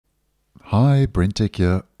Hi, BrenTech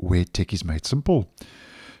here, where tech is made simple.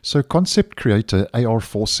 So concept creator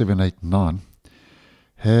AR4789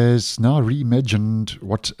 has now reimagined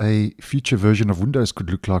what a future version of Windows could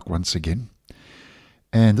look like once again.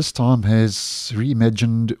 And this time has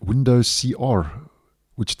reimagined Windows CR,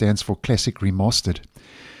 which stands for Classic Remastered.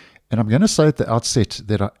 And I'm going to say at the outset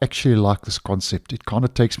that I actually like this concept. It kind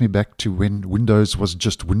of takes me back to when Windows was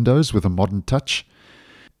just Windows with a modern touch.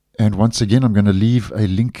 And once again, I'm going to leave a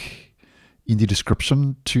link in the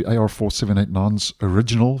description to AR4789's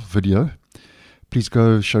original video. Please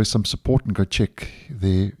go show some support and go check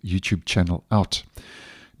their YouTube channel out.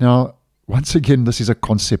 Now, once again, this is a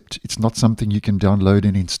concept. It's not something you can download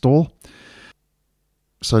and install.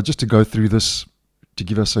 So just to go through this, to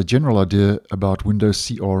give us a general idea about Windows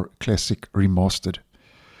CR Classic Remastered.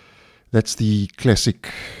 That's the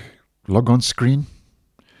classic logon screen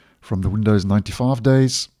from the Windows 95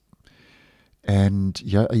 days. And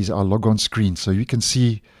here is our logon screen. So you can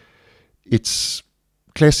see it's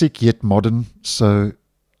classic yet modern. So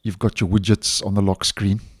you've got your widgets on the lock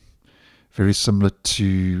screen, very similar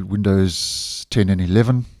to Windows 10 and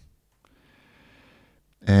 11.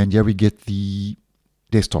 And here we get the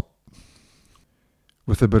desktop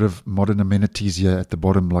with a bit of modern amenities here at the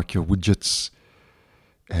bottom, like your widgets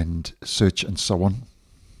and search and so on.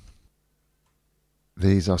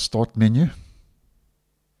 There's our start menu,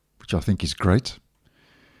 which I think is great.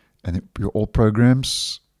 And your all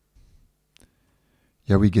programs.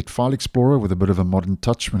 Here we get File Explorer with a bit of a modern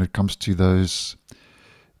touch when it comes to those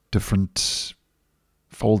different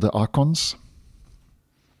folder icons.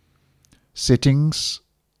 Settings.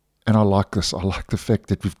 And I like this. I like the fact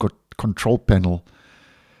that we've got Control Panel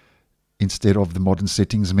instead of the modern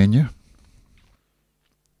settings menu.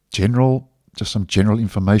 General, just some general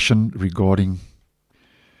information regarding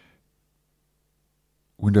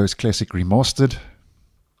Windows Classic Remastered.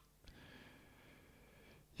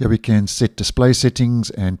 Here we can set display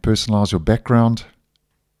settings and personalize your background.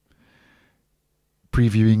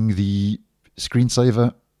 Previewing the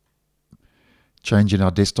screensaver. Changing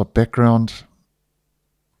our desktop background.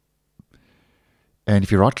 And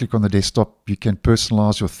if you right click on the desktop, you can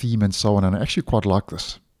personalize your theme and so on. And I actually quite like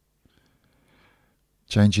this.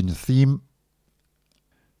 Changing the theme.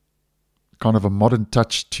 Kind of a modern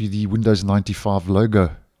touch to the Windows 95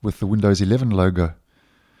 logo with the Windows 11 logo.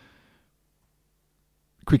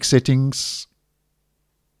 Quick settings.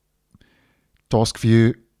 Task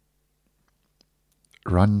view.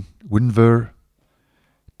 Run WinVer.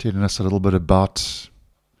 Telling us a little bit about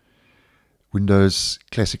Windows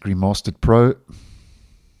Classic Remastered Pro.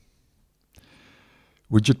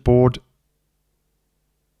 Widget board.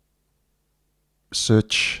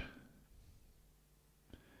 Search.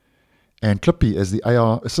 And Clippy as the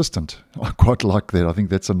AR assistant. I quite like that. I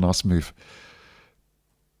think that's a nice move.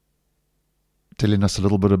 Telling us a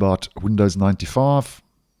little bit about Windows 95.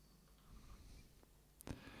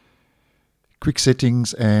 Quick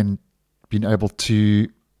settings and being able to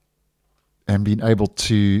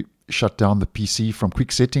shut down the PC from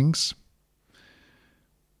quick settings.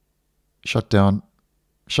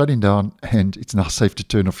 Shutting down, and it's now safe to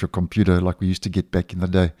turn off your computer like we used to get back in the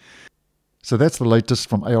day. So that's the latest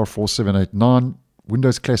from AR4789,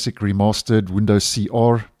 Windows Classic Remastered, Windows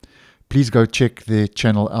CR. Please go check their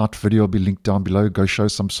channel out. Video will be linked down below. Go show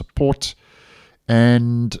some support.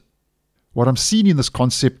 And what I'm seeing in this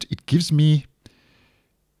concept, it gives me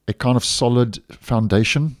a kind of solid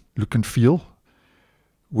foundation look and feel,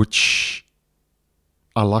 which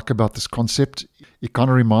I like about this concept. It kind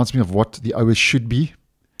of reminds me of what the OS should be.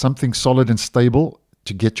 Something solid and stable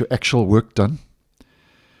to get your actual work done.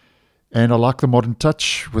 And I like the modern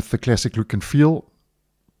touch with the classic look and feel.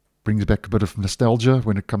 Brings back a bit of nostalgia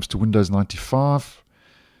when it comes to Windows 95.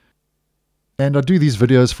 And I do these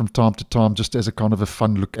videos from time to time just as a kind of a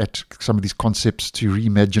fun look at some of these concepts to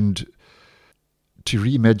reimagine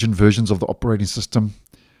versions of the operating system.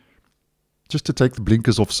 Just to take the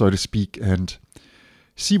blinkers off, so to speak, and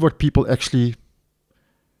see what people actually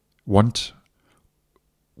want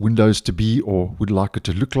Windows to be or would like it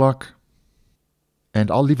to look like. And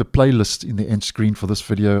I'll leave a playlist in the end screen for this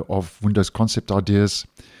video of Windows concept ideas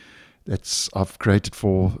that I've created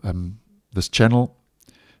for this channel.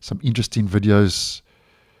 Some interesting videos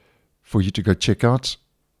for you to go check out.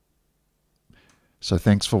 So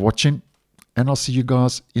thanks for watching, and I'll see you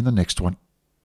guys in the next one.